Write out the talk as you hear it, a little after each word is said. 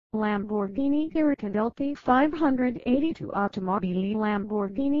Lamborghini Huracan LP580-2 Automobili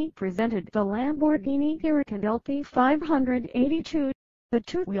Lamborghini presented the Lamborghini Huracan LP580-2, the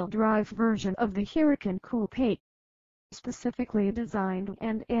two-wheel drive version of the Huracan Coupe. Specifically designed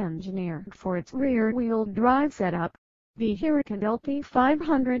and engineered for its rear-wheel drive setup, the Huracan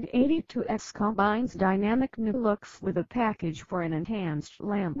LP580-2S combines dynamic new looks with a package for an enhanced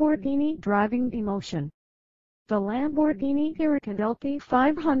Lamborghini driving emotion. The Lamborghini Huracan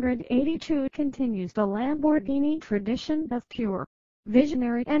LP580-2 continues the Lamborghini tradition of pure,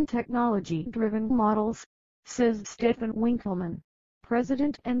 visionary and technology-driven models, says Stephan Winkelmann,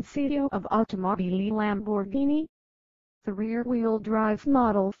 President and CEO of Automobili Lamborghini. The rear-wheel drive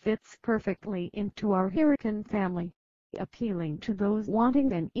model fits perfectly into our Huracan family, appealing to those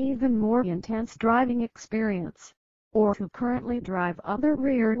wanting an even more intense driving experience, or who currently drive other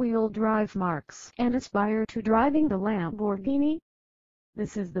rear-wheel drive marques and aspire to driving the Lamborghini.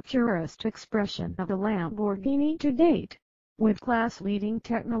 This is the purest expression of the Lamborghini to date, with class-leading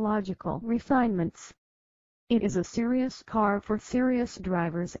technological refinements. It is a serious car for serious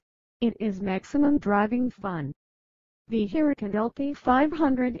drivers. It is maximum driving fun. The Huracan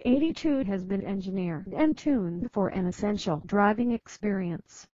LP580-2 has been engineered and tuned for an essential driving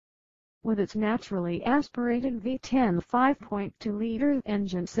experience. With its naturally aspirated V10 5.2-liter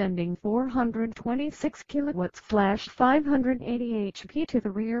engine sending 426 kilowatts/580 HP to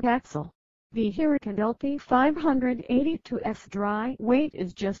the rear axle, the Huracan LP580-2's dry weight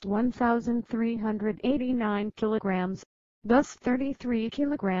is just 1,389 kilograms, thus 33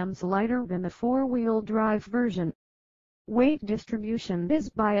 kilograms lighter than the four-wheel drive version. Weight distribution is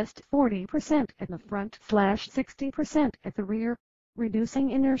biased 40% at the front/60% at the rear,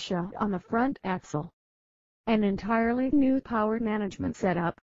 reducing inertia on the front axle. An entirely new power management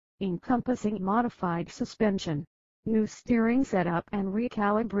setup, encompassing modified suspension, new steering setup and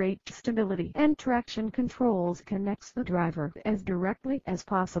recalibrate stability and traction controls, connects the driver as directly as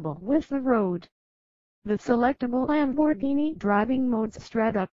possible with the road. The selectable Lamborghini driving modes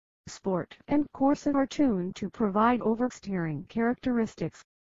Strada, Sport and Corsa are tuned to provide oversteering characteristics,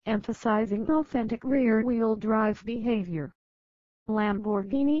 emphasizing authentic rear-wheel drive behavior.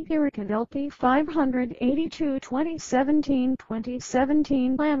 Lamborghini Huracan LP580-2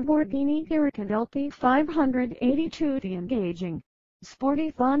 2017 Lamborghini Huracan LP580-2 The engaging, sporty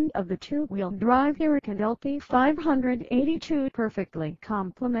fun of the two-wheel drive Huracan LP580-2 perfectly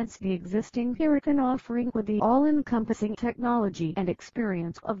complements the existing Huracan offering with the all-encompassing technology and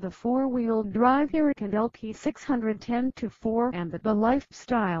experience of the four-wheel drive Huracan LP610-4 and the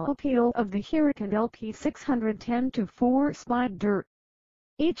lifestyle appeal of the Huracan LP610-4 Spider.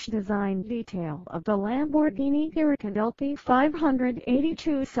 Each design detail of the Lamborghini Huracan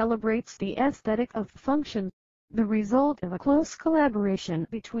LP580-2 celebrates the aesthetic of function, the result of a close collaboration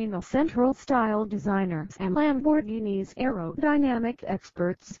between the central style designers and Lamborghini's aerodynamic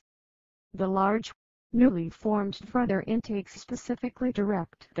experts. The large, newly formed front air intakes specifically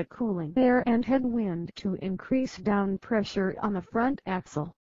direct the cooling air and headwind to increase down pressure on the front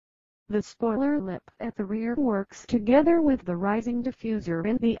axle. The spoiler lip at the rear works together with the rising diffuser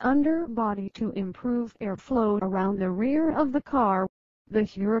in the underbody to improve airflow around the rear of the car. The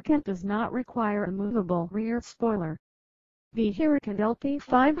Huracan does not require a movable rear spoiler. The Huracan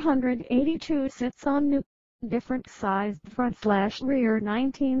LP580-2 sits on new, different-sized front/rear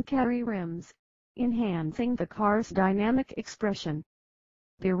 19-carry rims, enhancing the car's dynamic expression.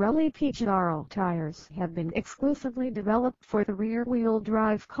 Pirelli Piaggio tires have been exclusively developed for the rear-wheel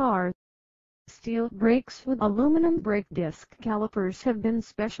drive car. Steel brakes with aluminum brake disc calipers have been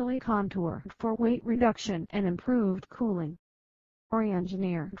specially contoured for weight reduction and improved cooling.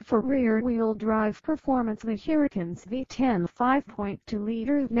 Engineered for rear-wheel drive performance, the Huracan's V10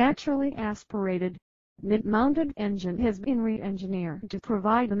 5.2-liter naturally aspirated, mid-mounted engine has been re-engineered to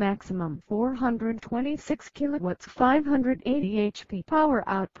provide a maximum 426 kilowatts 580 HP power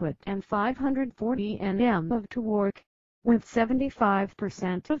output and 540 Nm of torque, with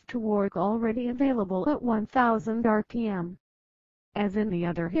 75% of torque already available at 1000 RPM. As in the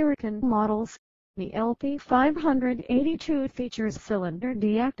other Huracan models, the LP580-2 features cylinder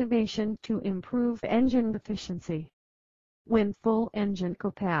deactivation to improve engine efficiency. When full engine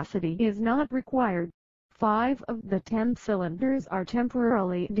capacity is not required, 5 of the 10 cylinders are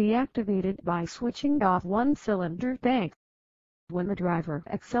temporarily deactivated by switching off one cylinder bank. When the driver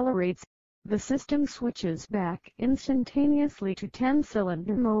accelerates, the system switches back instantaneously to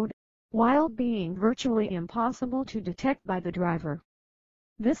 10-cylinder mode, while being virtually impossible to detect by the driver.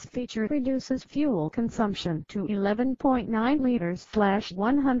 This feature reduces fuel consumption to 11.9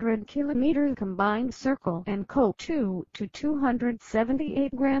 liters/100 kilometers combined circle and CO2 to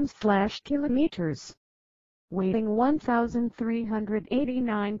 278 grams/kilometers. Weighing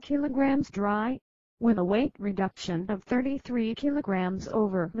 1,389 kilograms dry, with a weight reduction of 33 kilograms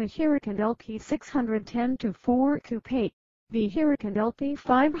over the Huracan LP610-4 Coupe. The Huracan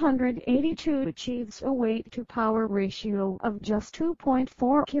LP580-2 achieves a weight-to-power ratio of just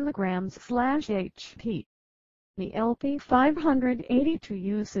 2.4 kilograms/HP. The LP580-2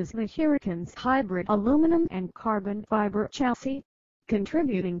 uses the Huracan's hybrid aluminum and carbon fiber chassis,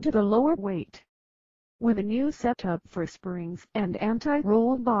 contributing to the lower weight. With a new setup for springs and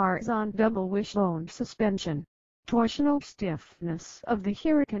anti-roll bars on double wishbone suspension, torsional stiffness of the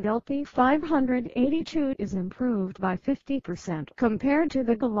Huracan LP580-2 is improved by 50% compared to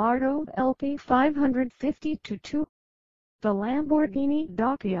the Gallardo LP550-2. The Lamborghini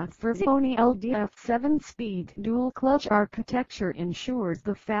Huracan LDF 7-speed dual-clutch architecture ensures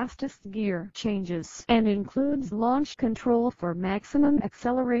the fastest gear changes and includes launch control for maximum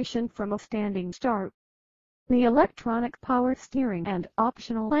acceleration from a standing start. The electronic power steering and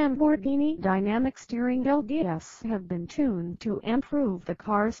optional Lamborghini dynamic steering LDS have been tuned to improve the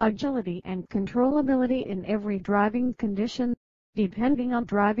car's agility and controllability in every driving condition, depending on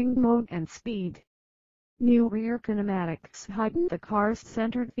driving mode and speed. New rear kinematics heighten the car's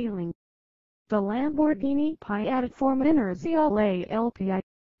centered feeling. The Lamborghini platform inertial LPI,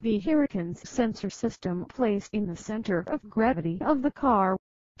 the Huracan's sensor system placed in the center of gravity of the car,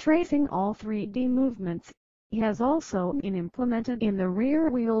 tracing all 3D movements, has also been implemented in the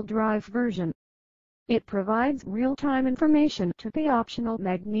rear-wheel drive version. It provides real-time information to the optional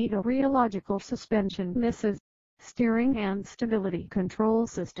magneto-rheological suspension misses, steering and stability control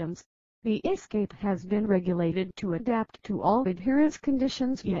systems. The Escape has been regulated to adapt to all adherence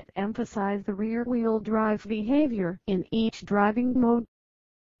conditions yet emphasize the rear-wheel drive behavior in each driving mode.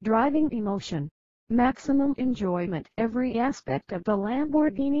 Driving emotion. Maximum enjoyment. Every aspect of the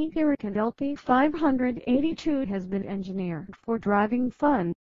Lamborghini Huracan LP580-2 has been engineered for driving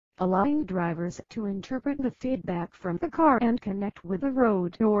fun, allowing drivers to interpret the feedback from the car and connect with the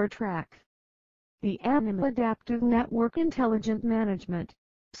road or track. The Anima Adaptive Network Intelligent Management,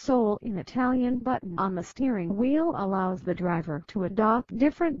 Sole in Italian button on the steering wheel allows the driver to adopt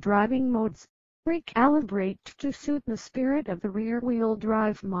different driving modes, recalibrate to suit the spirit of the rear-wheel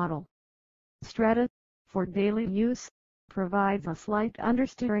drive model. Strata, for daily use, provides a slight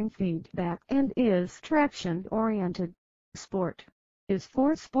understeering feedback and is traction-oriented. Sport is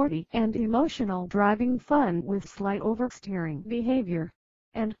for sporty and emotional driving fun with slight oversteering behavior.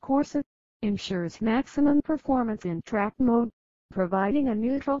 And Corsa ensures maximum performance in track mode, providing a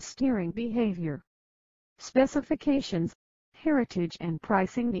neutral steering behavior. Specifications, heritage and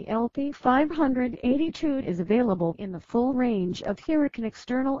pricing. The LP580-2 is available in the full range of Huracan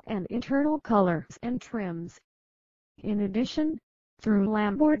external and internal colors and trims. In addition, through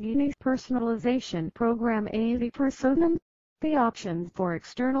Lamborghini's personalization program AZ Personam, the options for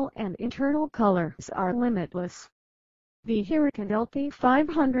external and internal colors are limitless. The Huracan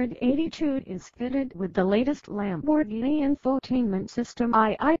LP580-2 is fitted with the latest Lamborghini infotainment system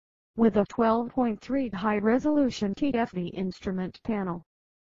II, with a 12.3 high-resolution TFT instrument panel.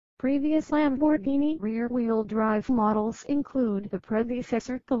 Previous Lamborghini rear-wheel drive models include the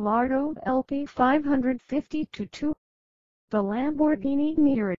predecessor Gallardo LP550-2, the Lamborghini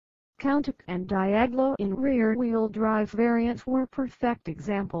Miura, Countach and Diaglo in rear-wheel drive variants were perfect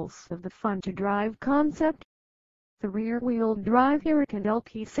examples of the fun-to-drive concept. The rear-wheel drive Huracan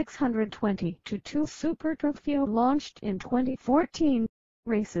LP620-2 Super Trofeo launched in 2014.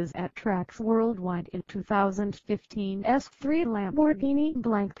 Races at tracks worldwide in 2015 S3 Lamborghini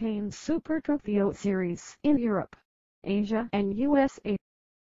Blancpain Super Trofeo Series in Europe, Asia and USA.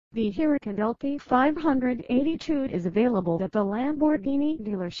 The Huracan LP580-2 is available at the Lamborghini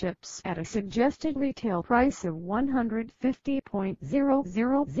dealerships at a suggested retail price of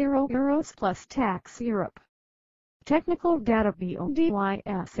 €150,000 plus tax Europe. Technical data: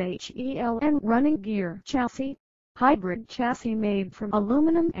 BODYSHEL and running gear chassis. Hybrid chassis made from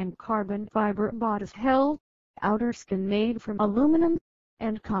aluminum and carbon fiber bodies held, outer skin made from aluminum,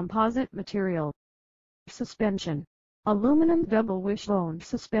 and composite material. Suspension: aluminum double wishbone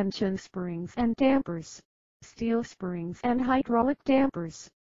suspension springs and dampers, steel springs and hydraulic dampers.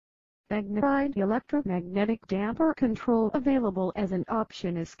 Magnetized electromagnetic damper control available as an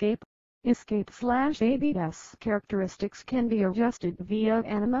option. Escape/ABS characteristics can be adjusted via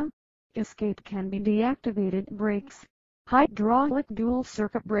Anima. Escape can be deactivated. Brakes: hydraulic dual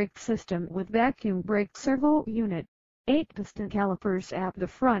circuit brake system with vacuum brake servo unit. 8 piston calipers at the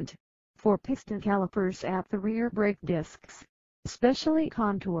front, 4 piston calipers at the rear. Brake discs, specially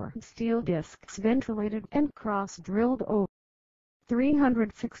contoured steel discs, ventilated and cross-drilled.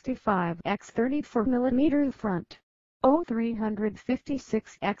 365x34mm front,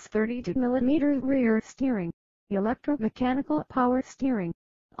 356x32mm rear steering, electromechanical power steering,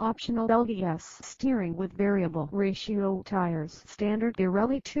 optional LES steering with variable ratio tires. Standard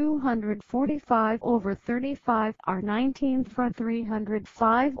Pirelli 245/35 R19 front,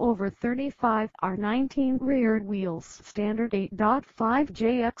 305/35 R19 rear. Wheels standard 8.5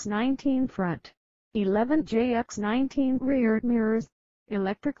 JX19 front, 11 JX19 rear. Mirrors,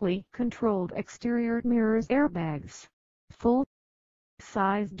 electrically controlled exterior mirrors. Airbags, full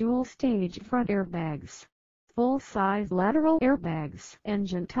size dual stage front airbags, full-size lateral airbags.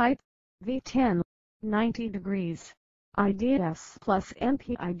 Engine type, V10, 90 degrees, IDS plus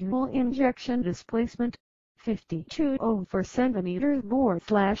MPI dual injection. Displacement, 52.04 cm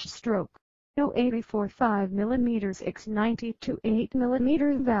bore/stroke, 0.845 x 90-8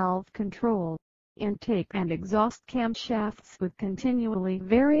 mm. Valve control, intake and exhaust camshafts with continually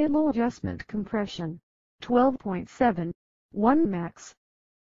variable adjustment. Compression, 12.7, 1 max.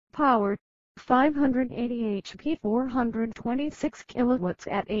 Power, 580 HP, 426 kilowatts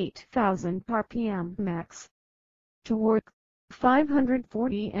at 8,000 rpm max. Torque,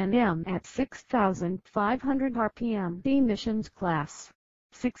 540 Nm at 6,500 rpm. Emissions class,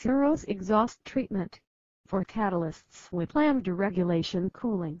 6 euros. Exhaust treatment, for catalysts with planned deregulation.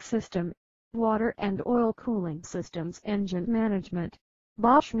 Cooling system, water and oil cooling systems. Engine management,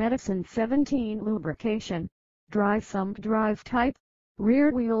 Bosch Medicine 17. Lubrication, dry sump drive type,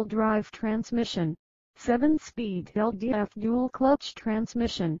 rear-wheel drive transmission, 7-speed LDF dual clutch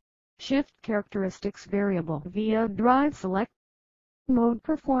transmission. Shift characteristics variable via drive select. Mode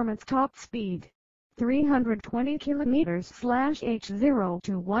performance. Top speed, 320 km/h, 0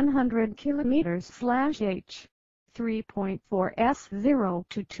 to 100 km/h, 3.4 s, 0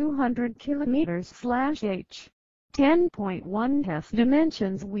 to 200 km/h, 10.1 s.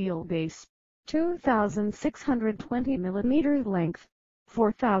 Dimensions. Wheelbase, 2,620 mm. Length,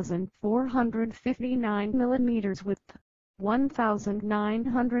 4,459 mm. Width,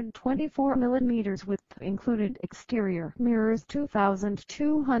 1,924 mm. Width included exterior mirrors,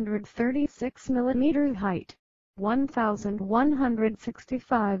 2,236 mm. Height,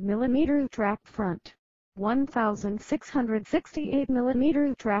 1,165 mm. Track front, 1,668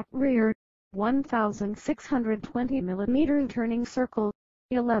 mm. Track rear, 1,620 mm. Turning circle,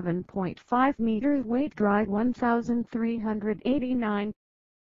 11.5 meters. Weight dry, 1,389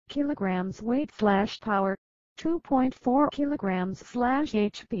 kilograms. Weight/power, 2.4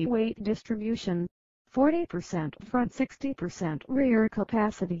 kilograms/HP. Weight distribution, 40% front, 60% rear.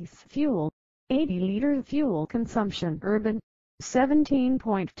 Capacities. Fuel, 80 liters. Fuel consumption. Urban,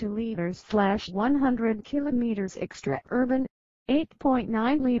 17.2 liters/100 kilometers. Extra urban,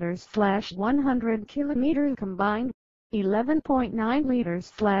 8.9 liters/100 kilometers. Combined, 11.9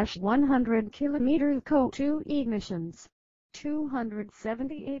 liters/100 kilometers. CO2 emissions,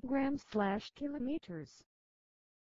 278 grams/kilometers.